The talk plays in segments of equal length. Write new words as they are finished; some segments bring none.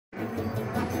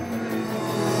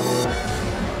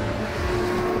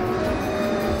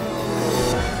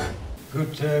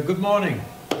Good morning,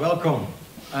 welcome.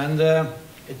 And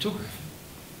it took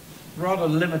rather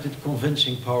limited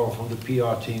convincing power from the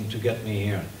PR team to get me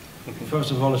here.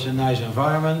 First of all, it's a nice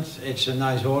environment, it's a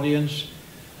nice audience,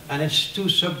 and it's two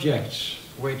subjects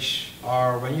which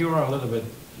are, when you are a little bit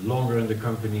longer in the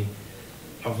company,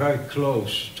 are very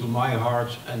close to my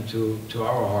heart and to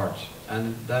our heart.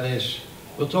 And that is,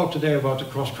 we'll talk today about the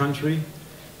cross-country.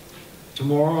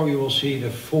 Tomorrow you will see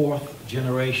the fourth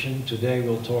generation. Today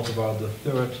we'll talk about the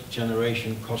third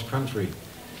generation cross-country.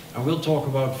 And we'll talk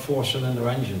about four-cylinder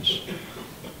engines.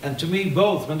 And to me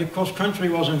both, when the cross-country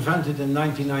was invented in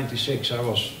 1996, I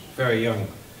was very young.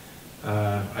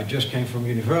 I just came from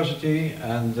university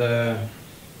and,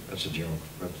 that's a joke,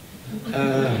 but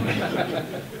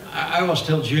I was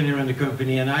still junior in the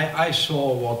company, and I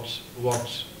saw what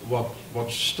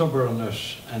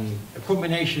stubbornness and a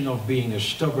combination of being a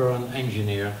stubborn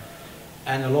engineer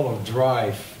and a lot of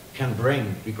drive can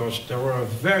bring, because there were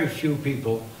very few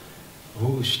people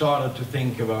who started to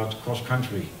think about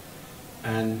cross-country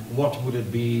and what would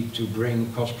it be to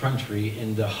bring cross-country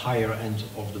in the higher end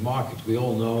of the market. We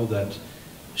all know that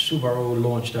Subaru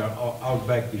launched their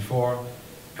Outback before,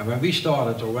 and when we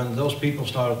started, or when those people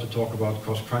started to talk about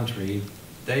cross-country,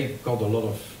 they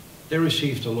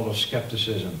received a lot of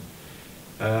skepticism.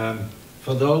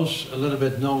 For those a little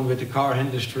bit known with the car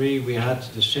industry, we had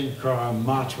the Syncar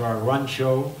Matra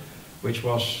Rancho, which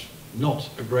was not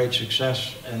a great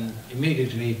success, and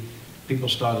immediately people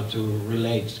started to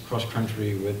relate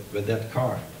cross-country with that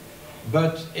car.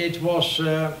 But it was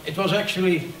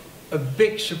actually a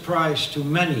big surprise to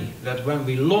many that when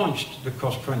we launched the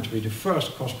cross-country, the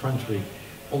first cross-country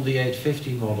on the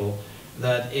 850 model,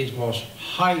 that it was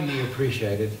highly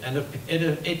appreciated, and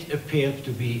it appeared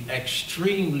to be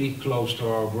extremely close to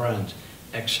our brand,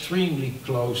 extremely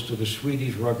close to the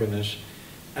Swedish ruggedness.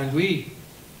 And we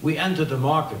entered the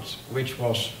market, which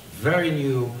was very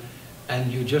new,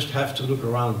 and you just have to look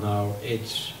around now.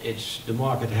 The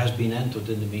market has been entered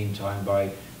in the meantime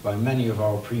by many of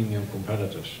our premium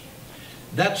competitors.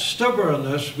 That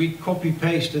stubbornness we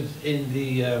copy-pasted in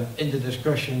the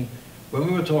discussion when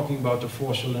we were talking about the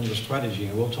four-cylinder strategy,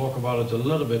 and we'll talk about it a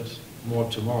little bit more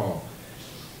tomorrow.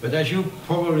 But as you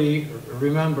probably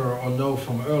remember or know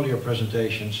from earlier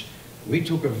presentations, we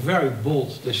took a very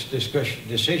bold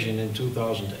decision in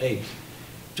 2008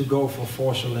 to go for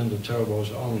four-cylinder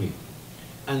turbos only.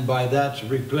 And by that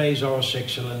replace our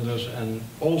six-cylinders and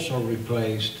also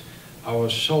replaced our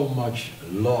so much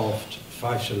loved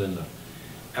five-cylinder.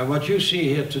 And what you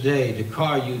see here today, the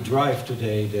car you drive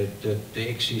today, the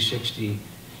XC60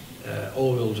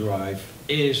 all-wheel drive,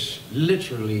 is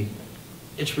literally,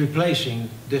 it's replacing,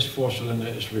 this four-cylinder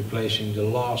is replacing the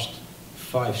last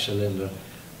five-cylinder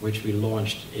which we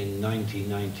launched in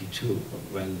 1992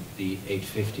 when the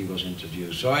 850 was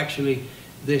introduced. So actually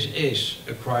this is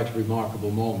a quite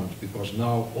remarkable moment, because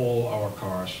now all our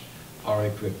cars are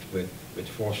equipped with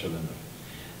four-cylinder.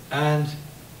 And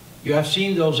you have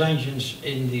seen those engines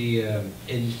in the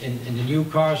new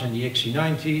cars, in the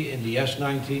XC90, in the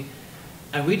S90,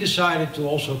 and we decided to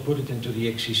also put it into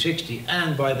the XC60,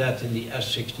 and by that in the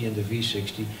S60 and the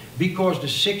V60, because the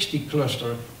 60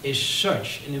 cluster is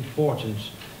such an important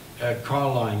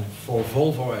car line for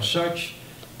Volvo as such,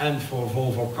 and for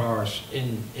Volvo cars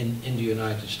in the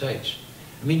United States.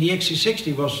 I mean, the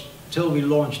XC60 was, till we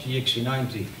launched the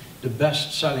XC90, the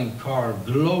best-selling car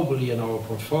globally in our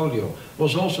portfolio,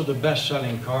 was also the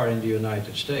best-selling car in the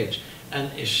United States,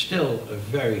 and is still a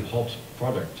very hot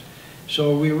product.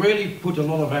 So we really put a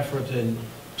lot of effort in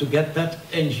to get that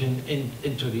engine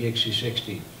into the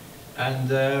XC60.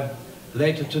 And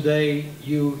later today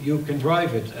you can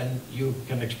drive it and you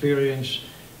can experience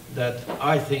that.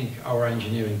 I think our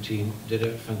engineering team did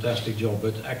a fantastic job,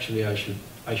 but actually I should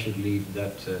leave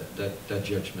that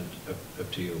judgment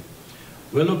up to you.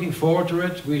 We're looking forward to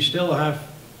it. We still have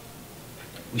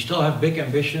big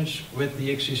ambitions with the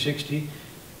XC60.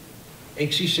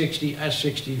 XC60,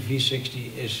 S60,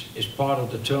 V60 is part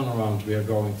of the turnaround we are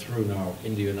going through now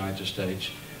in the United States,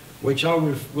 which I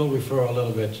will refer a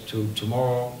little bit to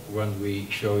tomorrow when we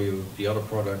show you the other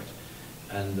product,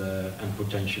 and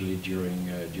potentially during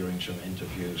some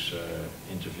interviews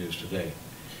today.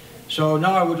 So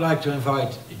now I would like to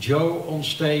invite Joe on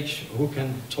stage, who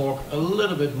can talk a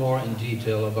little bit more in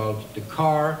detail about the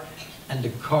car and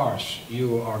the cars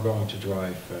you are going to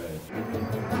drive.